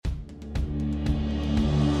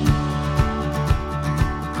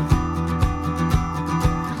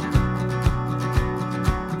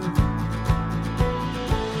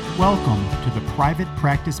Welcome to the Private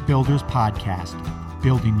Practice Builders Podcast,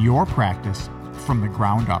 building your practice from the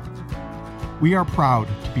ground up. We are proud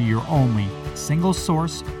to be your only single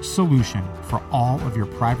source solution for all of your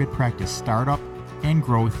private practice startup and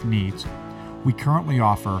growth needs. We currently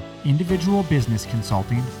offer individual business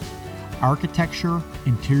consulting, architecture,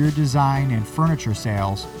 interior design, and furniture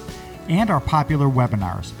sales, and our popular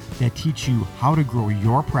webinars that teach you how to grow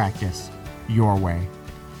your practice your way.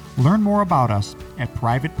 Learn more about us at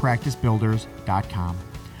privatepracticebuilders.com.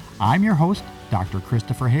 I'm your host, Dr.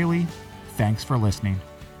 Christopher Haley. Thanks for listening.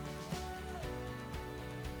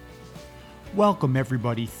 Welcome,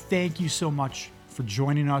 everybody. Thank you so much for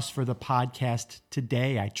joining us for the podcast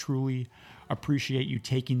today. I truly appreciate you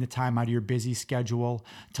taking the time out of your busy schedule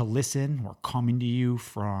to listen. We're coming to you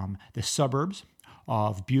from the suburbs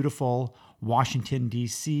of beautiful Washington,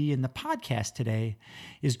 D.C., and the podcast today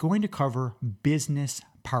is going to cover business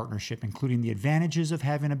partnership, including the advantages of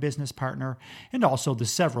having a business partner and also the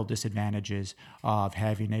several disadvantages of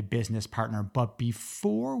having a business partner. But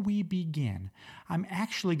before we begin, I'm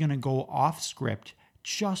actually going to go off script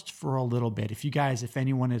just for a little bit. If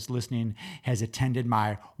anyone is listening has attended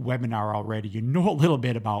my webinar already, you know a little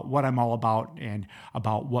bit about what I'm all about and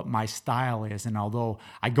about what my style is. And although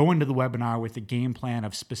I go into the webinar with a game plan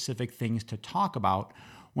of specific things to talk about,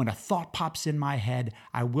 when a thought pops in my head,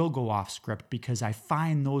 I will go off script because I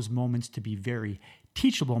find those moments to be very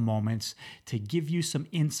teachable moments to give you some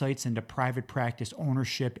insights into private practice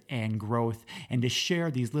ownership and growth and to share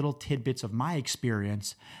these little tidbits of my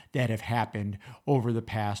experience that have happened over the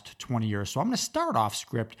past 20 years. So I'm going to start off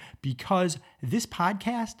script because this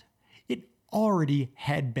podcast, it already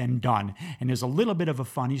had been done. And there's a little bit of a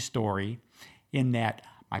funny story in that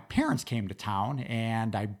my parents came to town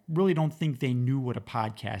and I really don't think they knew what a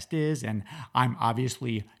podcast is. And I'm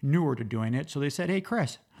obviously newer to doing it. So they said, "Hey,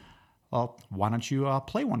 Chris, well, why don't you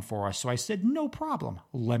play one for us?" So I said, "No problem.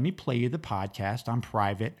 Let me play you the podcast on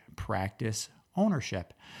private practice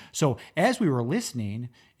ownership." So as we were listening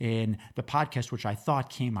in the podcast, which I thought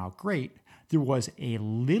came out great, there was a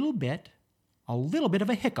little bit of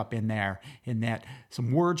a hiccup in there in that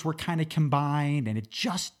some words were kind of combined and it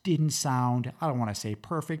just didn't sound, I don't want to say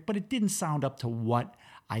perfect, but it didn't sound up to what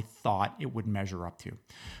I thought it would measure up to.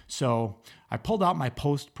 So I pulled out my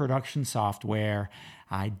post-production software.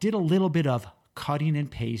 I did a little bit of cutting and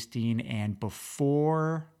pasting, and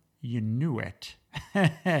before you knew it,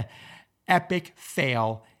 epic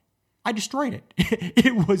fail, I destroyed it.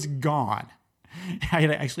 It was gone. I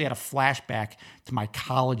actually had a flashback to my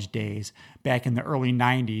college days back in the early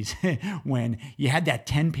 90s when you had that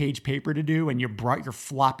 10-page paper to do and you brought your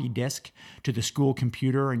floppy disk to the school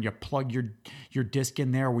computer and you plugged your disk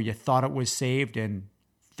in there where you thought it was saved and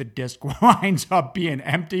the disk winds up being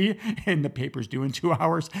empty and the paper's due in 2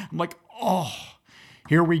 hours. I'm like, oh,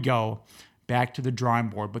 here we go. Back to the drawing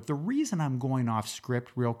board. But the reason I'm going off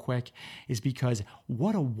script real quick is because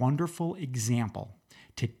what a wonderful example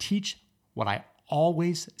to teach what I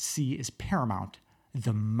always see is paramount,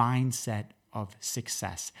 the mindset of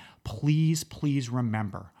success. Please, please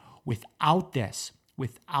remember, without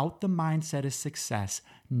the mindset of success,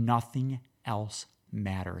 nothing else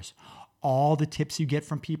matters. All the tips you get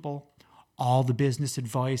from people, all the business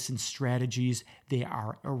advice and strategies, they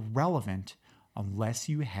are irrelevant unless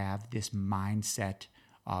you have this mindset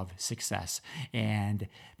of success. And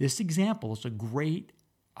this example is a great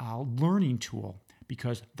learning tool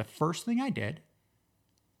because the first thing I did,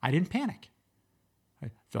 I didn't panic.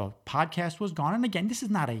 The podcast was gone. And again, this is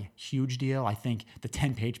not a huge deal. I think the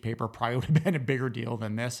 10-page paper probably would have been a bigger deal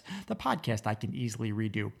than this. The podcast I can easily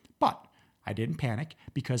redo. But I didn't panic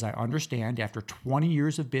because I understand after 20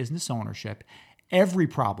 years of business ownership, every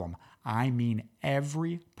problem, I mean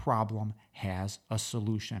every problem, has a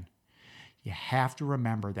solution. You have to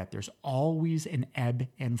remember that there's always an ebb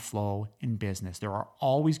and flow in business. There are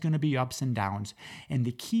always going to be ups and downs. And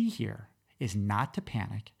the key here is not to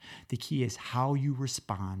panic. The key is how you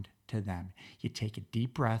respond to them. You take a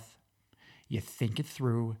deep breath, you think it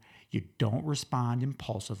through, you don't respond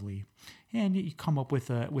impulsively, and you come up with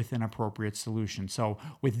an appropriate solution. So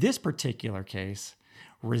with this particular case,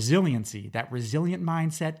 resiliency, that resilient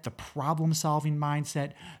mindset, the problem-solving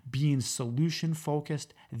mindset, being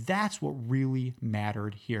solution-focused, that's what really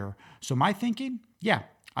mattered here. So my thinking, yeah,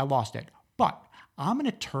 I lost it, but I'm going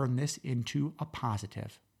to turn this into a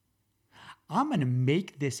positive. I'm going to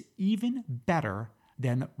make this even better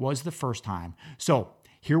than it was the first time. So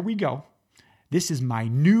here we go. This is my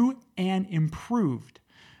new and improved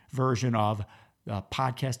version of the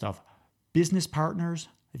podcast of business partners,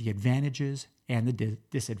 the advantages and the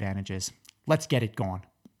disadvantages. Let's get it going.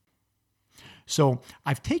 So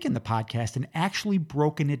I've taken the podcast and actually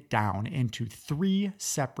broken it down into 3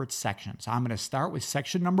 separate sections. I'm going to start with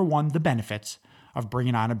section number 1, the benefits of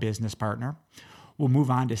bringing on a business partner. We'll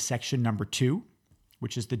move on to section number 2,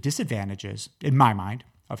 which is the disadvantages, in my mind,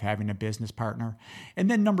 of having a business partner. And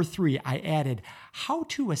then number 3, I added how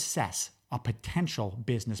to assess a potential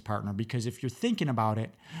business partner, because if you're thinking about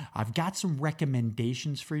it, I've got some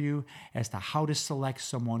recommendations for you as to how to select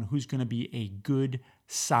someone who's going to be a good,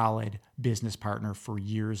 solid business partner for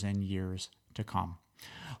years and years to come.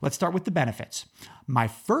 Let's start with the benefits. My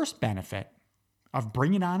first benefit of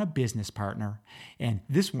bringing on a business partner, and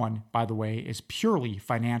this one, by the way, is purely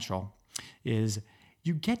financial, is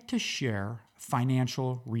you get to share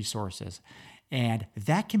financial resources. And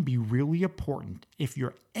that can be really important. If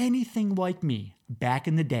you're anything like me back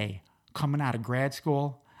in the day, coming out of grad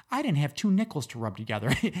school, I didn't have 2 nickels to rub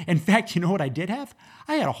together. In fact, you know what I did have?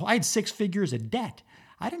 I had 6 figures of debt.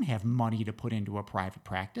 I didn't have money to put into a private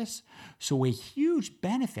practice. So a huge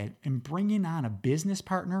benefit in bringing on a business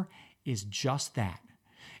partner is just that.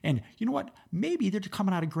 And you know what? Maybe they're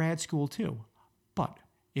coming out of grad school too. But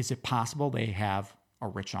is it possible they have a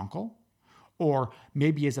rich uncle? Or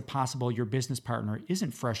maybe is it possible your business partner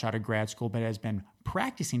isn't fresh out of grad school but has been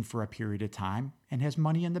practicing for a period of time and has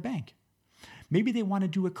money in the bank? Maybe they want to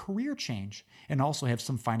do a career change and also have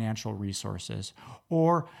some financial resources.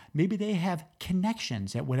 Or maybe they have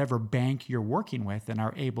connections at whatever bank you're working with and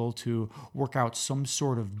are able to work out some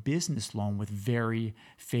sort of business loan with very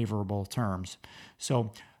favorable terms.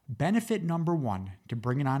 So benefit number 1 to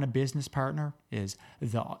bringing on a business partner is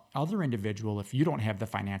the other individual, if you don't have the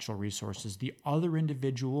financial resources, the other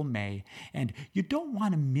individual may, and you don't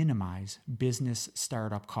want to minimize business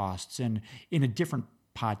startup costs. And in a different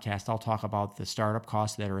podcast, I'll talk about the startup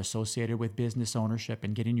costs that are associated with business ownership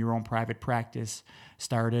and getting your own private practice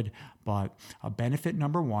started. But a benefit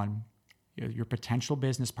number 1, your potential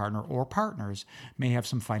business partner or partners may have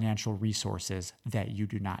some financial resources that you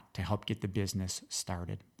do not to help get the business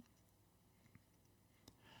started.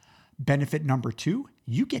 Benefit number 2,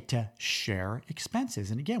 you get to share expenses.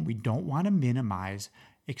 And again, we don't want to minimize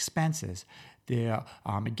expenses.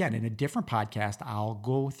 Again, in a different podcast, I'll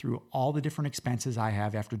go through all the different expenses I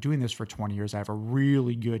have. After doing this for 20 years, I have a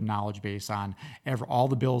really good knowledge base on all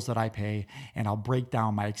the bills that I pay, and I'll break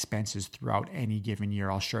down my expenses throughout any given year.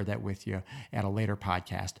 I'll share that with you at a later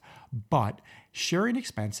podcast. But sharing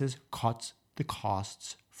expenses cuts the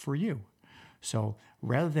costs for you. So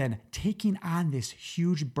rather than taking on this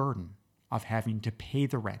huge burden of having to pay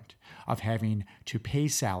the rent, of having to pay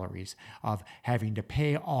salaries, of having to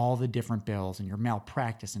pay all the different bills and your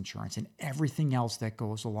malpractice insurance and everything else that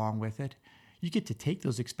goes along with it, you get to take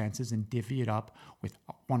those expenses and divvy it up with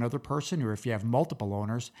one other person, or if you have multiple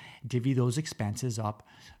owners, divvy those expenses up,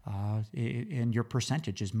 and your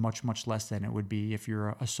percentage is much, much less than it would be if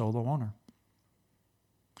you're a solo owner.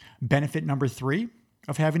 Benefit number 3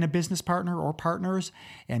 of having a business partner or partners,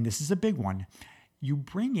 and this is a big one, you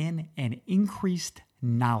bring in an increased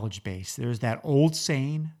knowledge base. There's that old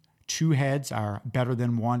saying, 2 heads are better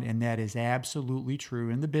than 1, and that is absolutely true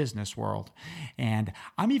in the business world. And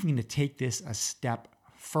I'm even going to take this a step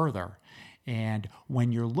further. And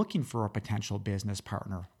when you're looking for a potential business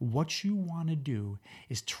partner, what you want to do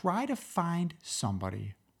is try to find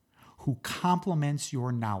somebody who complements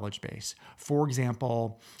your knowledge base. For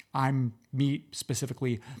example, me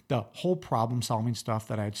specifically, the whole problem-solving stuff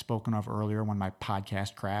that I had spoken of earlier when my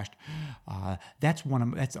podcast crashed. That's one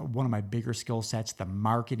of my bigger skill sets. The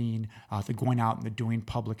marketing, the going out and the doing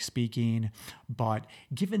public speaking. But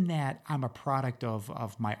given that I'm a product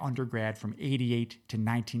of my undergrad from '88 to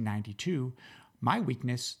 1992. My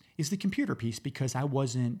weakness is the computer piece because I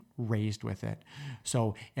wasn't raised with it.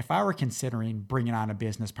 So if I were considering bringing on a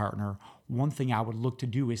business partner, one thing I would look to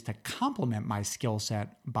do is to complement my skill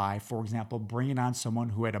set by, for example, bringing on someone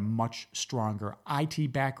who had a much stronger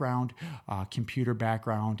IT background, computer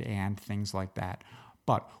background, and things like that.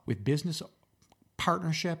 But with business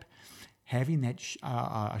partnership, having that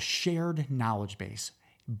a shared knowledge base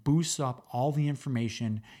boosts up all the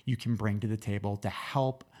information you can bring to the table to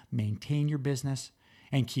help maintain your business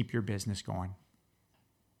and keep your business going.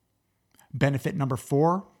 Benefit number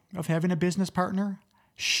 4 of having a business partner,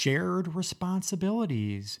 shared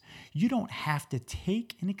responsibilities. You don't have to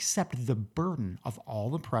take and accept the burden of all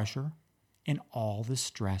the pressure and all the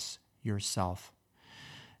stress yourself.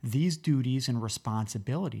 These duties and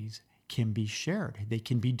responsibilities can be shared. They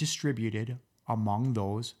can be distributed among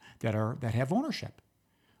those that have ownership.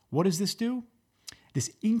 What does this do?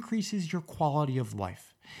 This increases your quality of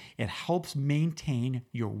life. It helps maintain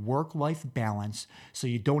your work-life balance so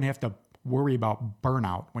you don't have to worry about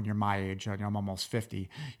burnout when you're my age. I'm almost 50.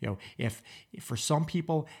 If for some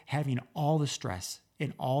people, having all the stress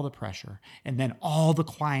and all the pressure, and then all the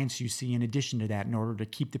clients you see in addition to that in order to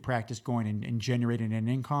keep the practice going and generating an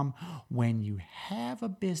income, when you have a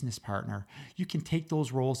business partner, you can take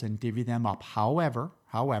those roles and divvy them up. However,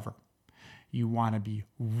 you want to be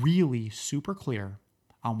really super clear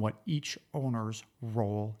on what each owner's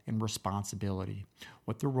role and responsibility,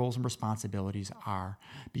 what their roles and responsibilities are.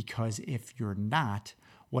 Because if you're not,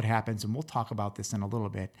 what happens, and we'll talk about this in a little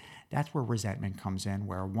bit, that's where resentment comes in,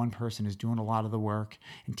 where one person is doing a lot of the work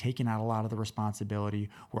and taking out a lot of the responsibility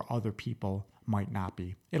where other people might not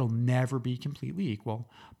be. It'll never be completely equal.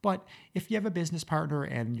 But if you have a business partner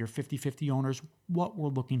and you're 50-50 owners, what we're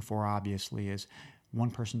looking for obviously is one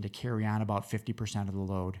person to carry on about 50% of the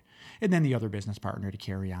load, and then the other business partner to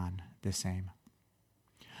carry on the same.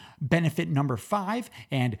 Benefit number 5,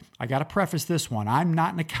 and I got to preface this one, I'm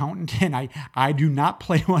not an accountant and I do not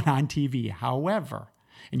play one on TV. However,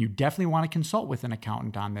 and you definitely want to consult with an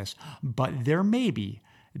accountant on this, but there may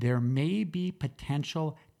be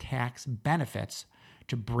potential tax benefits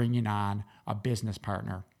to bringing on a business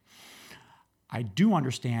partner. I do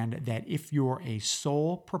understand that if you're a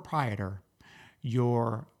sole proprietor,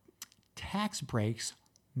 your tax breaks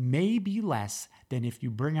may be less than if you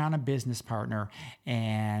bring on a business partner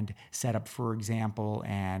and set up, for example,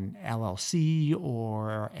 an LLC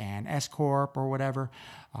or an S Corp or whatever.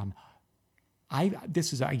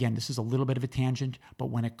 This is a little bit of a tangent, but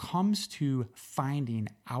when it comes to finding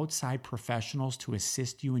outside professionals to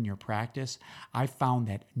assist you in your practice, I found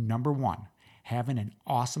that number one, having an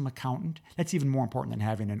awesome accountant, that's even more important than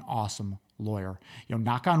having an awesome lawyer.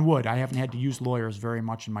 Knock on wood, I haven't had to use lawyers very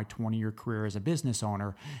much in my 20-year career as a business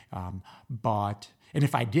owner, and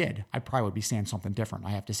if I did, I probably would be saying something different.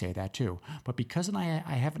 I have to say that too. But because I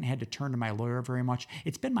haven't had to turn to my lawyer very much,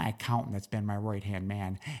 it's been my accountant that's been my right-hand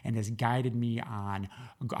man and has guided me on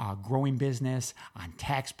growing business, on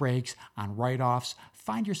tax breaks, on write-offs.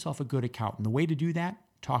 Find yourself a good accountant. The way to do that,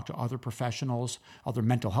 talk to other professionals, other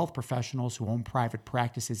mental health professionals who own private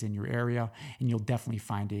practices in your area, and you'll definitely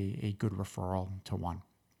find a good referral to one.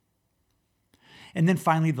 And then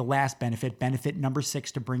finally, the last benefit number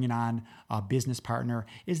 6 to bringing on a business partner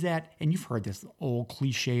is that, and you've heard this old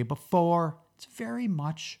cliche before, it's very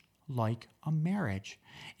much like a marriage.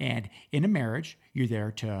 And in a marriage, you're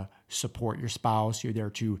there to support your spouse, you're there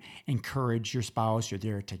to encourage your spouse, you're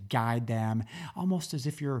there to guide them, almost as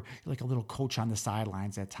if you're like a little coach on the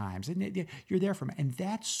sidelines at times. And you're there for them. And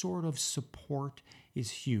that sort of support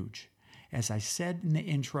is huge. As I said in the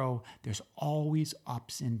intro, there's always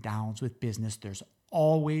ups and downs with business. There's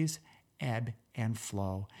always ebb and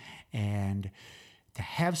flow. And to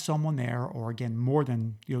have someone there, or again, more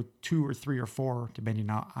than 2 or 3 or 4, depending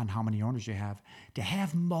on how many owners you have, to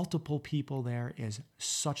have multiple people there is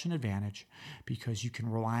such an advantage because you can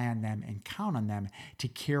rely on them and count on them to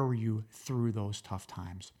carry you through those tough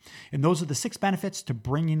times. And those are the 6 benefits to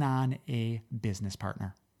bringing on a business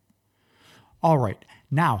partner. All right,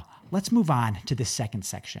 now let's move on to the second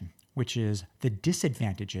section, which is the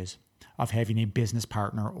disadvantages of having a business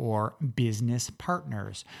partner or business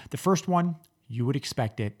partners. The first one, you would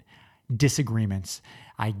expect it, disagreements.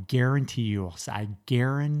 I guarantee you,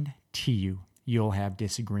 you'll have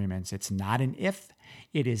disagreements. It's not an if,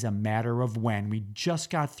 it is a matter of when. We just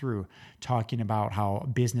got through talking about how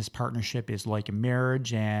business partnership is like a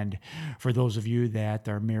marriage. And for those of you that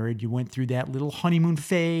are married, you went through that little honeymoon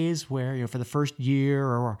phase where, for the first year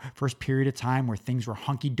or first period of time where things were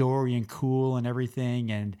hunky-dory and cool and everything.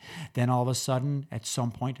 And then all of a sudden, at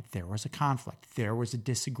some point, there was a conflict. There was a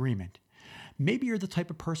disagreement. Maybe you're the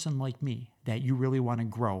type of person like me that you really want to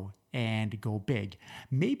grow and go big.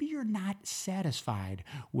 Maybe you're not satisfied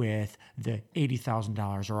with the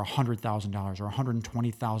 $80,000 or $100,000 or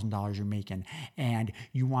 $120,000 you're making, and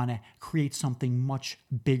you want to create something much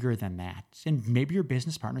bigger than that. And maybe your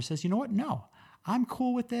business partner says, you know what? No, I'm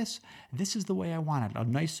cool with this. This is the way I want it. A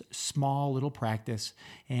nice, small little practice,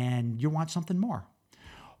 and you want something more.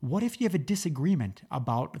 What if you have a disagreement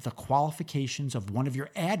about the qualifications of one of your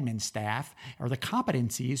admin staff or the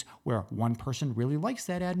competencies where one person really likes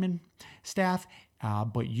that admin staff,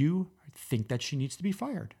 but you think that she needs to be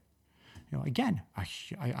fired? Again,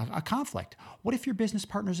 a conflict. What if your business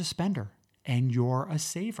partner's a spender and you're a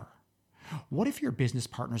saver? What if your business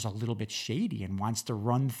partner's a little bit shady and wants to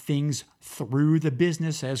run things through the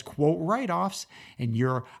business as, quote, write-offs, and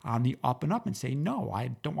you're on the up and up and say, no, I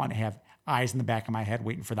don't want to have eyes in the back of my head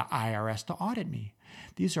waiting for the IRS to audit me.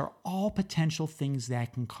 These are all potential things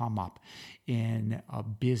that can come up in a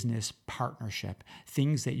business partnership,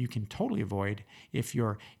 things that you can totally avoid if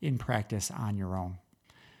you're in practice on your own.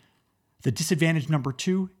 The disadvantage number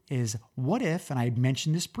 2 is what if, and I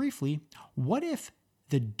mentioned this briefly, what if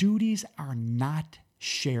the duties are not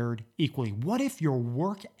shared equally? What if your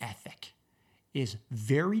work ethic is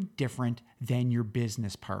very different than your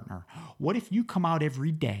business partner? What if you come out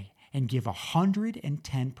every day and give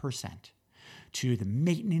 110% to the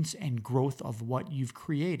maintenance and growth of what you've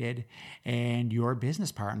created, and your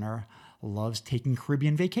business partner loves taking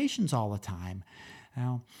Caribbean vacations all the time?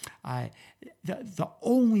 Now, the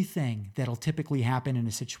only thing that'll typically happen in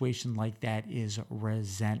a situation like that is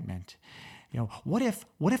resentment. What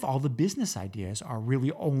if all the business ideas are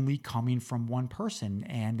really only coming from one person,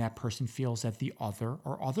 and that person feels that the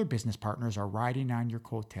other business partners are riding on your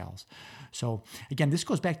coattails? So again, this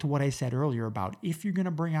goes back to what I said earlier about if you're going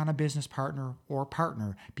to bring on a business partner or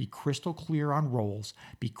partner, be crystal clear on roles,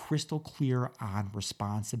 be crystal clear on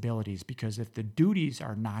responsibilities, because if the duties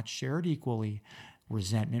are not shared equally,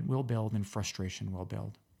 resentment will build and frustration will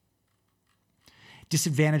build.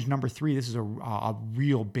 Disadvantage number 3, this is a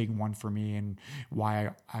real big one for me and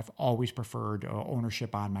why I've always preferred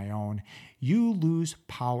ownership on my own. You lose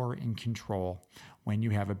power and control when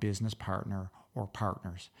you have a business partner or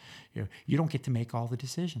partners. You don't get to make all the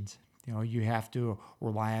decisions. You have to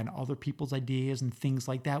rely on other people's ideas and things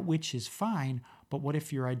like that, which is fine. But what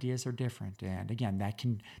if your ideas are different? And again, that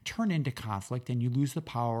can turn into conflict, and you lose the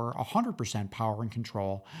power, 100% power and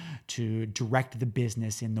control to direct the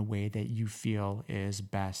business in the way that you feel is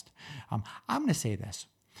best. I'm going to say this.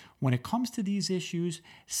 When it comes to these issues,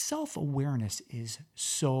 self-awareness is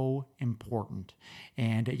so important.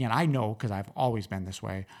 And again, I know because I've always been this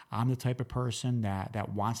way. I'm the type of person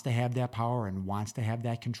that wants to have that power and wants to have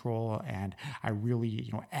that control. And I really,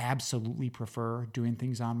 absolutely prefer doing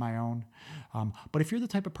things on my own. But if you're the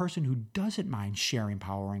type of person who doesn't mind sharing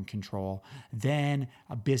power and control, then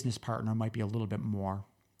a business partner might be a little bit more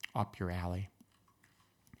up your alley.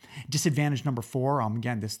 Disadvantage number 4,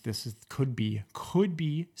 again, this could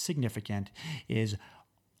be significant, is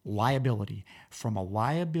liability. From a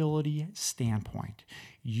liability standpoint,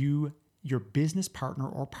 your business partner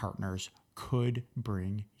or partners could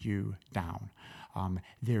bring you down.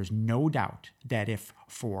 There's no doubt that if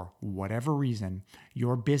for whatever reason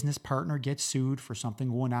your business partner gets sued for something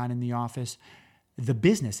going on in the office, the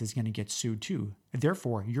business is going to get sued too.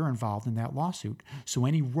 Therefore, you're involved in that lawsuit. So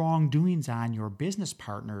any wrongdoings on your business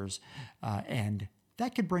partner's end,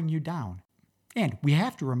 that could bring you down. And we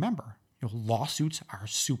have to remember, lawsuits are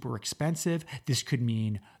super expensive. This could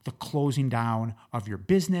mean the closing down of your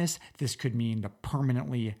business. This could mean the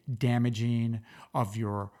permanently damaging of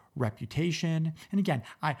your reputation. And again,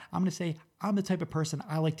 I'm going to say I'm the type of person,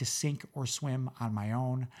 I like to sink or swim on my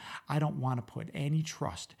own. I don't want to put any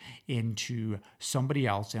trust into somebody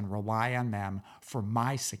else and rely on them for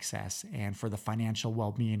my success and for the financial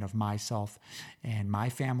well-being of myself and my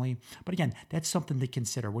family. But again, that's something to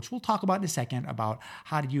consider, which we'll talk about in a second, about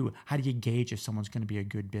how do you gauge if someone's going to be a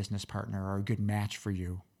good business partner or a good match for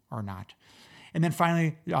you or not. And then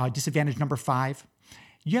finally, disadvantage number 5,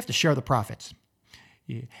 you have to share the profits.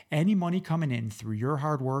 Any money coming in through your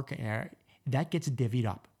hard work, that gets divvied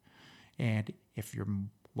up. And if you're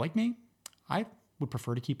like me, I would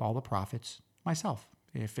prefer to keep all the profits myself.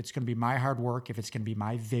 If it's going to be my hard work, if it's going to be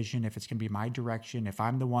my vision, if it's going to be my direction, if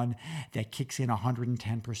I'm the one that kicks in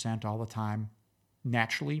 110% all the time,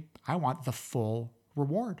 naturally, I want the full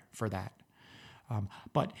reward for that.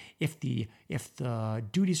 But if the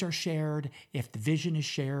duties are shared, if the vision is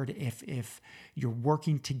shared, if you're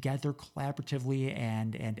working together collaboratively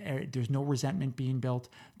and there's no resentment being built,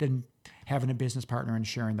 then having a business partner and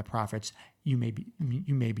sharing the profits, you may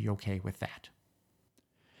be okay with that.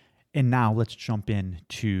 And now let's jump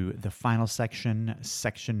into the final section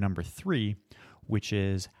number 3, which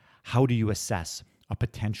is how do you assess a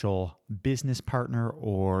potential business partner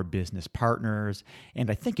or business partners. And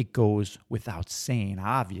I think it goes without saying,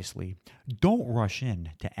 obviously, don't rush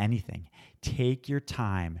into anything. Take your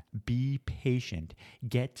time, be patient,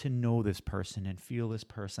 get to know this person and feel this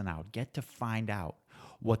person out. Get to find out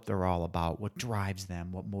what they're all about, what drives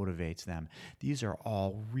them, what motivates them. These are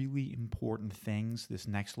all really important things, this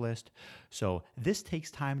next list. So this takes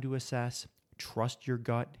time to assess. Trust your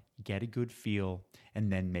gut, get a good feel, and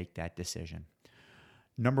then make that decision.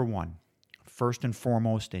 Number 1, first and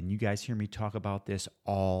foremost, and you guys hear me talk about this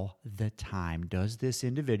all the time, does this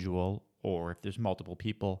individual, or if there's multiple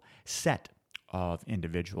people, set of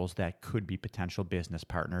individuals that could be potential business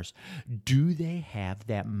partners, do they have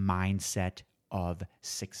that mindset of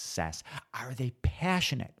success? Are they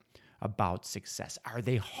passionate about success? Are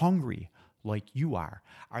they hungry like you are?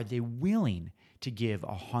 Are they willing to give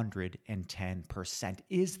 110%?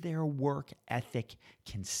 Is their work ethic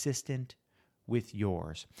consistent with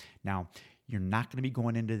yours. Now, you're not going to be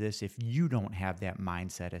going into this if you don't have that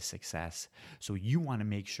mindset of success. So you want to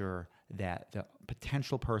make sure that the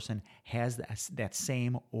potential person has that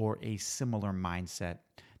same or a similar mindset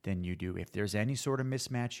than you do. If there's any sort of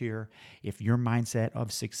mismatch here, if your mindset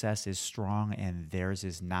of success is strong and theirs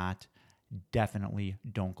is not, definitely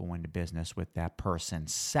don't go into business with that person.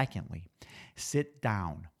 Secondly, sit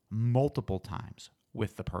down multiple times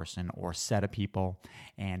with the person or set of people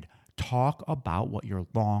and talk about what your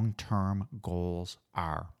long-term goals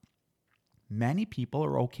are. Many people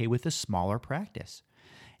are okay with a smaller practice.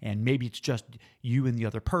 And maybe it's just you and the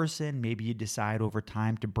other person. Maybe you decide over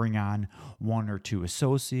time to bring on 1 or 2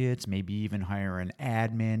 associates, maybe even hire an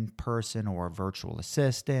admin person or a virtual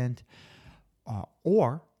assistant.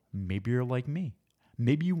 Or maybe you're like me.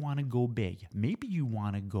 Maybe you want to go big. Maybe you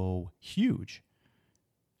want to go huge.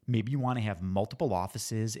 Maybe you want to have multiple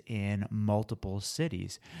offices in multiple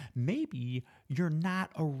cities. Maybe you're not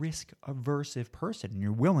a risk-aversive person and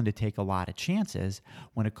you're willing to take a lot of chances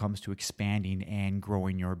when it comes to expanding and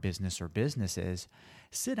growing your business or businesses.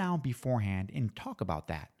 Sit down beforehand and talk about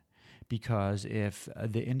that. Because if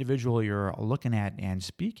the individual you're looking at and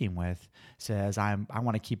speaking with says, I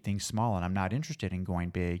want to keep things small and I'm not interested in going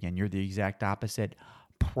big, and you're the exact opposite,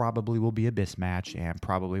 probably will be a mismatch and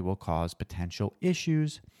probably will cause potential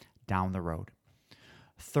issues down the road.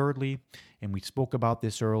 Thirdly, and we spoke about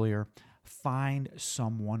this earlier, find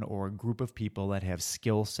someone or a group of people that have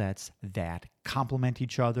skill sets that complement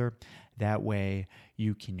each other. That way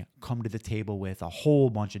you can come to the table with a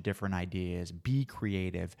whole bunch of different ideas, be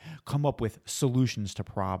creative, come up with solutions to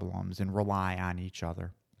problems, and rely on each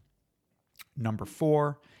other. Number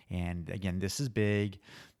 4, and again, this is big.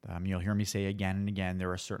 You'll hear me say again and again,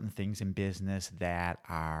 there are certain things in business that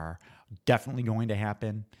are definitely going to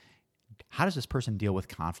happen. How does this person deal with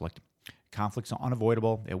conflict? Conflict's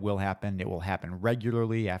unavoidable. It will happen. It will happen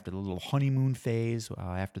regularly after the little honeymoon phase.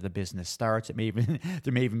 After the business starts, there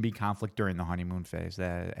may even be conflict during the honeymoon phase,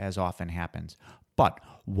 as often happens. But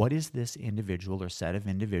what is this individual or set of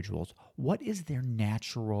individuals? What is their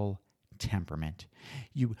natural temperament?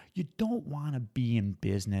 You don't want to be in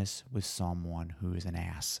business with someone who is an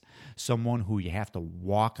ass, someone who you have to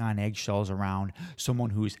walk on eggshells around,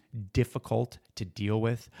 someone who's difficult to deal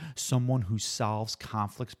with, someone who solves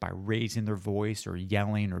conflicts by raising their voice or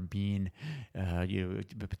yelling or being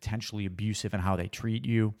potentially abusive in how they treat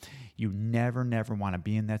you. You never want to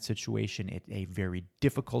be in that situation. It's a very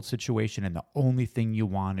difficult situation, and the only thing you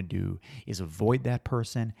want to do is avoid that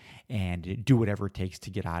person and do whatever it takes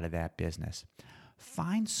to get out of that business.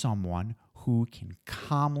 Find someone who can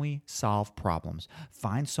calmly solve problems.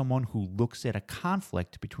 Find someone who looks at a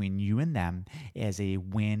conflict between you and them as a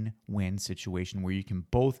win-win situation where you can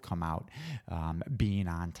both come out being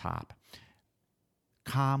on top.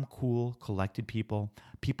 Calm, cool, collected people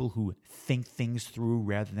who think things through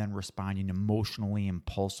rather than responding emotionally,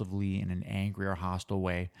 impulsively, in an angry or hostile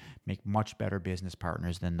way, make much better business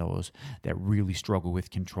partners than those that really struggle with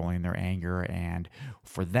controlling their anger. And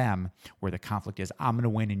for them, where the conflict is, I'm going to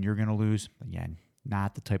win and you're going to lose, again,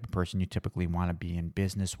 not the type of person you typically want to be in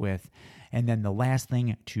business with. And then the last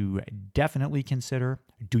thing to definitely consider,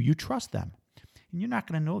 do you trust them? And you're not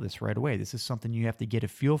going to know this right away. This is something you have to get a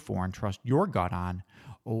feel for and trust your gut on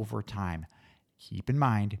over time. Keep in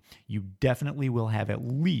mind, you definitely will have at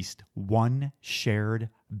least one shared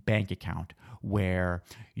bank account where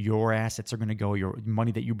your assets are going to go, your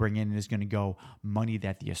money that you bring in is going to go, money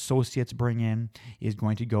that the associates bring in is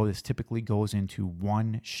going to go. This typically goes into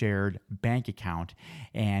one shared bank account.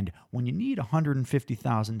 And when you need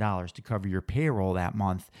 $150,000 to cover your payroll that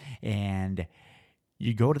month, and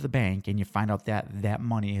you go to the bank and you find out that that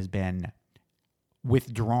money has been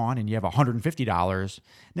withdrawn and you have $150,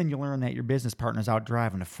 then you learn that your business partner's out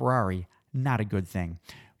driving a Ferrari. Not a good thing.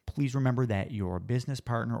 Please remember that your business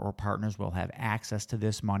partner or partners will have access to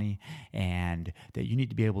this money and that you need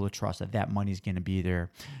to be able to trust that that money is going to be there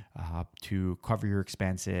to cover your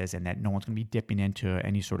expenses and that no one's going to be dipping into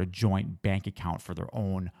any sort of joint bank account for their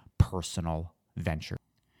own personal venture.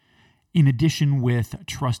 In addition with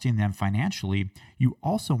trusting them financially, you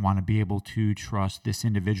also want to be able to trust this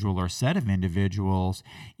individual or set of individuals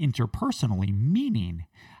interpersonally, meaning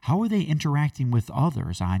how are they interacting with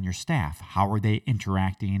others on your staff? How are they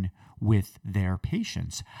interacting with their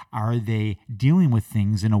patients? Are they dealing with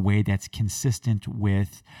things in a way that's consistent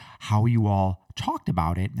with how you all talked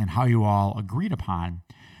about it and how you all agreed upon?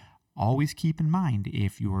 Always keep in mind,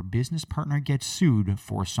 if your business partner gets sued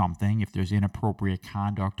for something, if there's inappropriate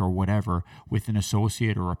conduct or whatever with an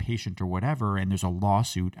associate or a patient or whatever, and there's a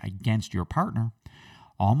lawsuit against your partner,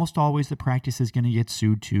 almost always the practice is going to get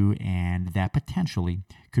sued too, and that potentially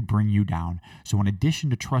could bring you down. So in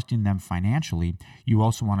addition to trusting them financially, you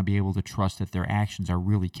also want to be able to trust that their actions are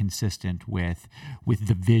really consistent with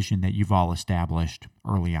the vision that you've all established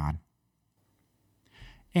early on.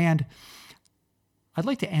 And I'd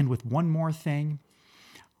like to end with one more thing.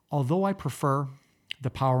 Although I prefer the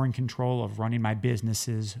power and control of running my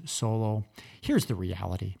businesses solo, here's the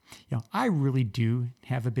reality. I really do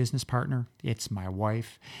have a business partner. It's my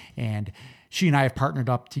wife, and she and I have partnered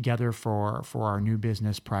up together for our new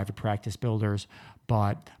business, Private Practice Builders.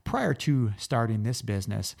 But prior to starting this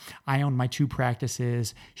business, I owned my 2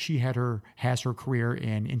 practices. She has her career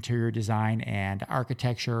in interior design and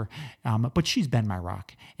architecture, but she's been my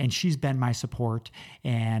rock and she's been my support.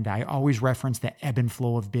 And I always reference the ebb and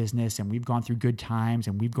flow of business, and we've gone through good times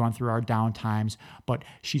and we've gone through our down times, but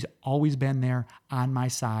she's always been there on my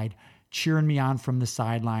side, cheering me on from the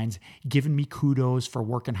sidelines, giving me kudos for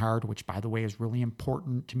working hard, which, by the way, is really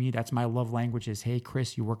important to me. That's my love language is, hey,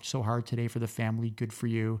 Chris, you worked so hard today for the family. Good for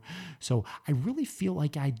you. So I really feel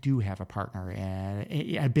like I do have a partner,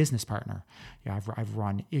 a business partner. I've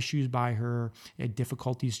run issues by her,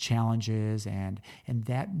 difficulties, challenges, and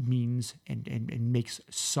that means and makes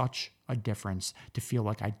such a difference to feel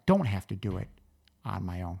like I don't have to do it on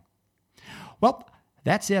my own. Well,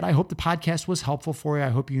 that's it. I hope the podcast was helpful for you. I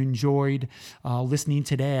hope you enjoyed listening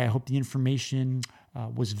today. I hope the information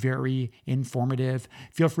was very informative.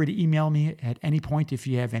 Feel free to email me at any point if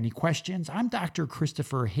you have any questions. I'm Dr.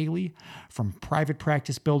 Christopher Haley from Private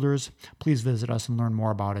Practice Builders. Please visit us and learn more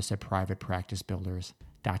about us at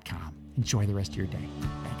privatepracticebuilders.com. Enjoy the rest of your day.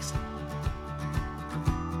 Thanks.